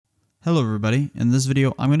Hello everybody, in this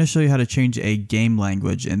video I'm going to show you how to change a game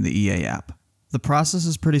language in the EA app. The process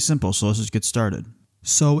is pretty simple, so let's just get started.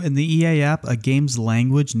 So in the EA app, a game's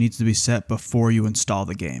language needs to be set before you install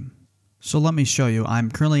the game. So let me show you. I'm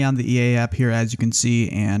currently on the EA app here, as you can see,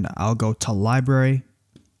 and I'll go to library.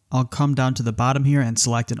 I'll come down to the bottom here and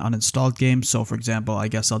select an uninstalled game. So for example, I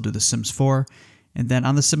guess I'll do The Sims 4. And then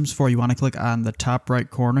on The Sims 4, you want to click on the top right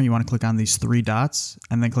corner, you want to click on these three dots,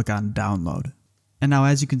 and then click on download. And now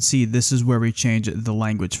as you can see, this is where we change the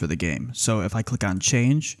language for the game. So if I click on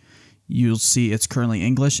change, you'll see it's currently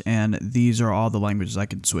English, and these are all the languages I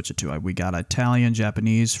can switch it to. We got Italian,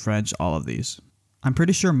 Japanese, French, all of these. I'm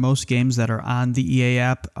pretty sure most games that are on the EA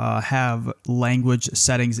app have language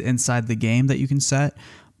settings inside the game that you can set,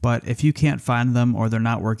 but if you can't find them or they're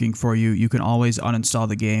not working for you, you can always uninstall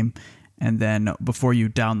the game, and then before you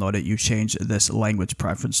download it, you change this language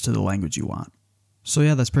preference to the language you want. So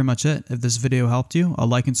yeah, that's pretty much it. If this video helped you, a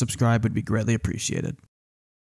like and subscribe would be greatly appreciated.